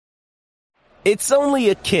It's only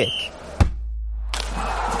a kick,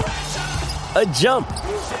 a jump,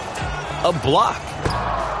 a block.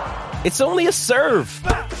 It's only a serve.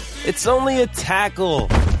 It's only a tackle,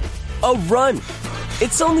 a run.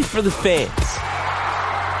 It's only for the fans.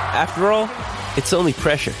 After all, it's only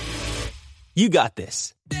pressure. You got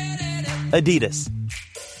this. Adidas.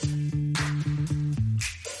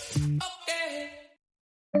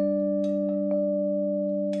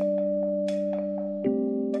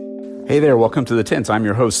 Hey there, welcome to The Tints. I'm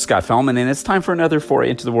your host, Scott Fellman, and it's time for another foray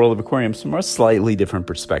into the world of aquariums from a slightly different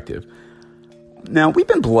perspective. Now, we've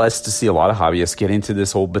been blessed to see a lot of hobbyists get into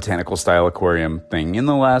this whole botanical-style aquarium thing in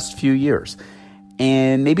the last few years.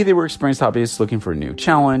 And maybe they were experienced hobbyists looking for a new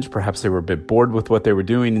challenge. Perhaps they were a bit bored with what they were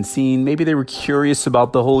doing and seeing. Maybe they were curious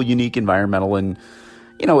about the whole unique environmental and,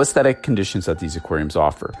 aesthetic conditions that these aquariums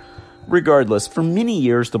offer. Regardless, for many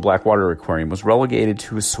years, the Blackwater Aquarium was relegated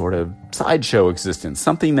to a sort of sideshow existence,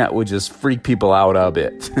 something that would just freak people out a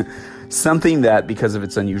bit. Something that, because of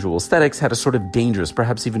its unusual aesthetics, had a sort of dangerous,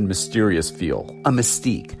 perhaps even mysterious feel, a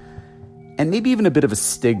mystique, and maybe even a bit of a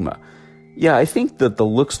stigma. Yeah, I think that the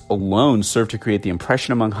looks alone served to create the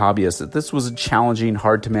impression among hobbyists that this was a challenging,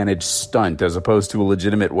 hard-to-manage stunt as opposed to a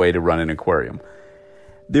legitimate way to run an aquarium.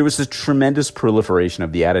 There was a tremendous proliferation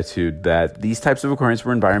of the attitude that these types of aquariums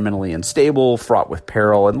were environmentally unstable, fraught with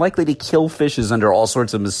peril, and likely to kill fishes under all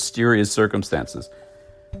sorts of mysterious circumstances.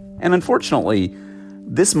 And unfortunately,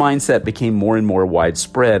 this mindset became more and more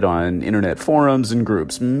widespread on internet forums and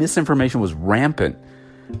groups. Misinformation was rampant.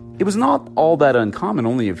 It was not all that uncommon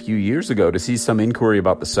only a few years ago to see some inquiry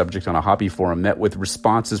about the subject on a hobby forum met with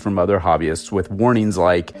responses from other hobbyists with warnings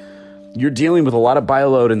like, "You're dealing with a lot of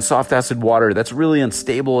bioload and soft acid water. That's really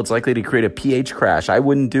unstable. It's likely to create a pH crash. I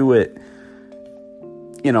wouldn't do it."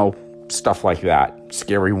 Stuff like that.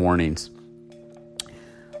 Scary warnings.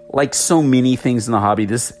 Like so many things in the hobby,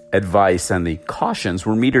 this advice and the cautions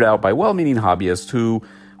were metered out by well-meaning hobbyists who,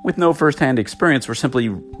 with no first-hand experience, were simply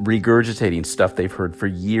regurgitating stuff they've heard for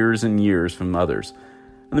years and years from others.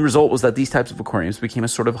 And the result was that these types of aquariums became a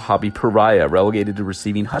sort of hobby pariah, relegated to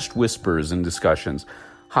receiving hushed whispers and discussions.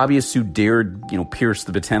 Hobbyists who dared, pierce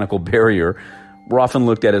the botanical barrier were often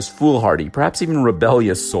looked at as foolhardy, perhaps even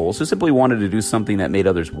rebellious souls who simply wanted to do something that made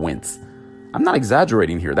others wince. I'm not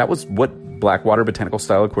exaggerating here. That was what Blackwater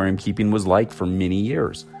botanical-style aquarium keeping was like for many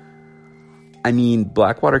years. I mean,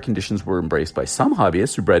 Blackwater conditions were embraced by some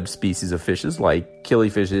hobbyists who bred species of fishes like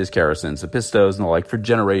killifishes, characins, apistos, and the like for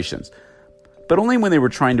generations. But only when they were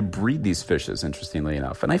trying to breed these fishes, interestingly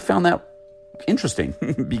enough. And I found that interesting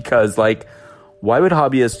because, why would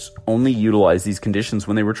hobbyists only utilize these conditions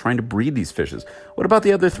when they were trying to breed these fishes? What about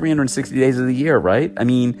the other 360 days of the year, right? I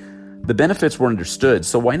mean, the benefits were understood,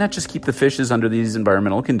 so why not just keep the fishes under these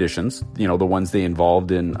environmental conditions, the ones they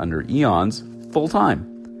involved in under eons, full time?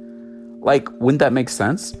 Wouldn't that make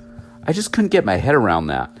sense? I just couldn't get my head around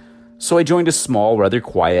that. So I joined a small, rather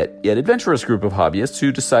quiet, yet adventurous group of hobbyists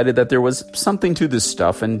who decided that there was something to this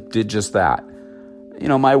stuff and did just that.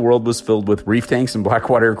 My world was filled with reef tanks and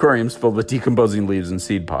Blackwater aquariums filled with decomposing leaves and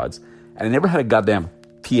seed pods. And I never had a goddamn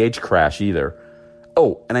pH crash either.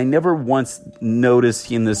 Oh, and I never once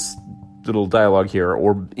noticed in this little dialogue here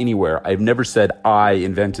or anywhere, I've never said I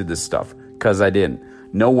invented this stuff, because I didn't.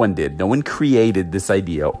 No one did. No one created this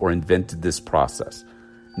idea or invented this process.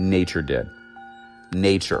 Nature did.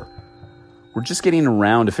 Nature. We're just getting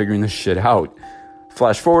around to figuring this shit out.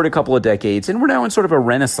 Flash forward a couple of decades, and we're now in sort of a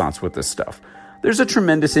renaissance with this stuff. There's a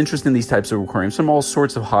tremendous interest in these types of aquariums from all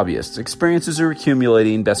sorts of hobbyists. Experiences are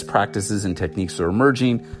accumulating, best practices and techniques are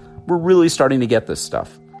emerging. We're really starting to get this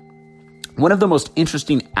stuff. One of the most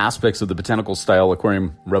interesting aspects of the botanical-style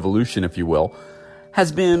aquarium revolution, if you will,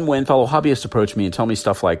 has been when fellow hobbyists approach me and tell me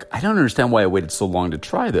stuff like, "I don't understand why I waited so long to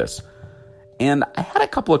try this." And I had a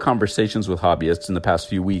couple of conversations with hobbyists in the past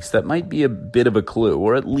few weeks that might be a bit of a clue,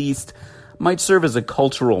 or at least might serve as a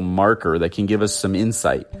cultural marker that can give us some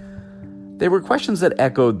insight. They were questions that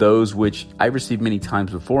echoed those which I received many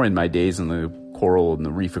times before in my days in the coral and the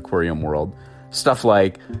reef aquarium world. Stuff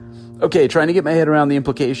like, "Okay, trying to get my head around the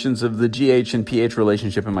implications of the GH and pH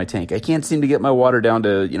relationship in my tank. I can't seem to get my water down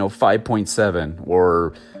to, 5.7.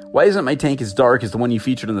 Or, why isn't my tank as dark as the one you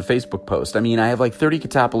featured in the Facebook post? I mean, I have 30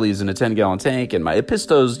 catapelles in a 10-gallon tank, and my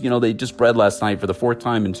apistos, they just bred last night for the 4th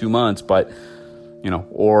time in 2 months, but,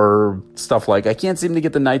 or stuff like, I can't seem to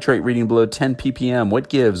get the nitrate reading below 10 ppm. What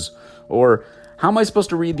gives? Or, how am I supposed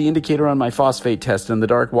to read the indicator on my phosphate test in the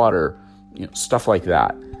dark water?" Stuff like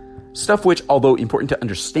that. Stuff which, although important to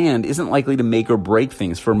understand, isn't likely to make or break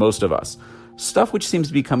things for most of us. Stuff which seems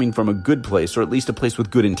to be coming from a good place, or at least a place with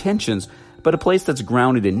good intentions, but a place that's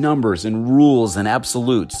grounded in numbers and rules and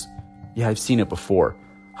absolutes. Yeah, I've seen it before.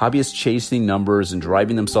 Hobbyists chasing numbers and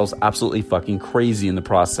driving themselves absolutely fucking crazy in the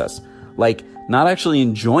process. Like, not actually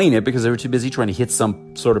enjoying it because they were too busy trying to hit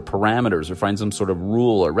some sort of parameters or find some sort of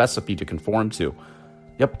rule or recipe to conform to.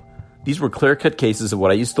 Yep, these were clear-cut cases of what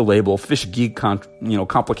I used to label fish geek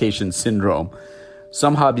complication syndrome.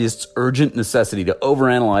 Some hobbyists' urgent necessity to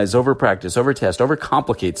overanalyze, overpractice, overtest,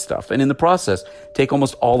 overcomplicate stuff, and in the process, take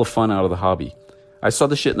almost all the fun out of the hobby. I saw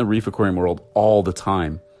this shit in the reef aquarium world all the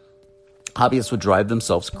time. Hobbyists would drive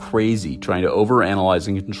themselves crazy trying to overanalyze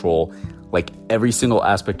and control like every single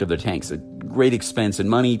aspect of their tanks at great expense in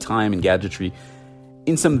money, time, and gadgetry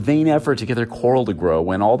in some vain effort to get their coral to grow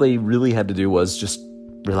when all they really had to do was just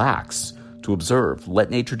relax, to observe, let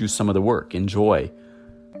nature do some of the work, enjoy.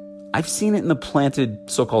 I've seen it in the planted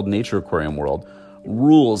so-called nature aquarium world.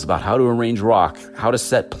 Rules about how to arrange rock, how to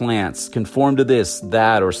set plants, conform to this,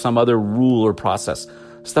 that, or some other rule or process.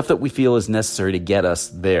 Stuff that we feel is necessary to get us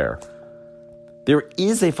there. There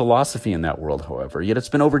is a philosophy in that world, however, yet it's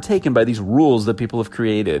been overtaken by these rules that people have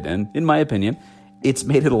created, and in my opinion, it's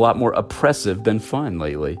made it a lot more oppressive than fun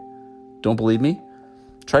lately. Don't believe me?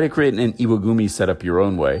 Try to create an Iwagumi setup your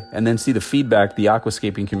own way, and then see the feedback the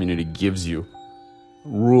aquascaping community gives you.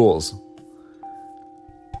 Rules.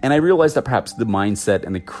 And I realize that perhaps the mindset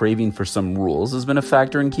and the craving for some rules has been a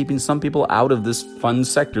factor in keeping some people out of this fun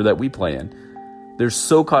sector that we play in. They're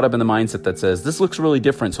so caught up in the mindset that says, this looks really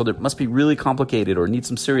different, so it must be really complicated or need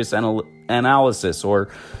some serious analysis or,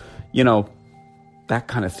 that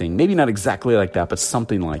kind of thing. Maybe not exactly like that, but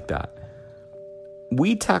something like that.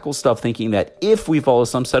 We tackle stuff thinking that if we follow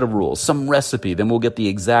some set of rules, some recipe, then we'll get the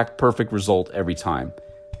exact perfect result every time.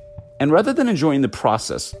 And rather than enjoying the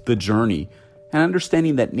process, the journey, and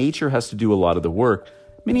understanding that nature has to do a lot of the work,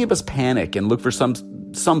 many of us panic and look for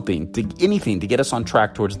anything to get us on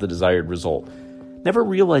track towards the desired result, never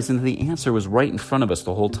realizing that the answer was right in front of us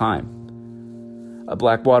the whole time. A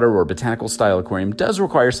blackwater or botanical style aquarium does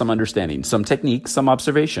require some understanding, some technique, some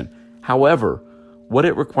observation. However, what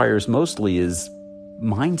it requires mostly is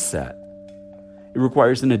mindset. It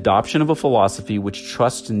requires an adoption of a philosophy which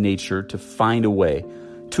trusts nature to find a way,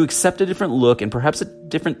 to accept a different look and perhaps at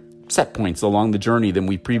different set points along the journey than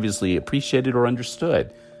we previously appreciated or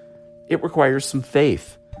understood. It requires some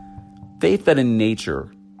faith. Faith that in nature,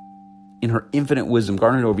 in her infinite wisdom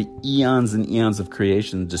garnered over eons and eons of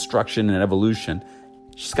creation, destruction, and evolution,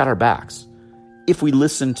 she's got our backs. If we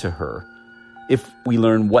listen to her, if we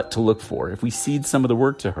learn what to look for, if we cede some of the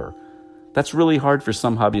work to her. That's really hard for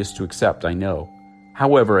some hobbyists to accept, I know.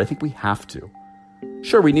 However, I think we have to.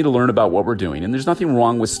 Sure, we need to learn about what we're doing, and there's nothing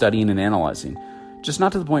wrong with studying and analyzing, just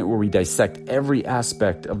not to the point where we dissect every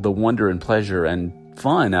aspect of the wonder and pleasure and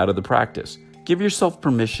fun out of the practice. Give yourself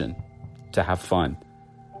permission to have fun.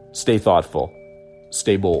 Stay thoughtful,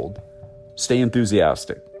 stay bold, stay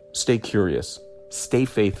enthusiastic, stay curious, stay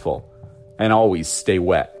faithful, and always stay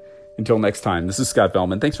wet. Until next time, this is Scott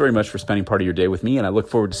Bellman. Thanks very much for spending part of your day with me, and I look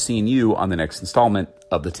forward to seeing you on the next installment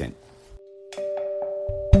of The Tint.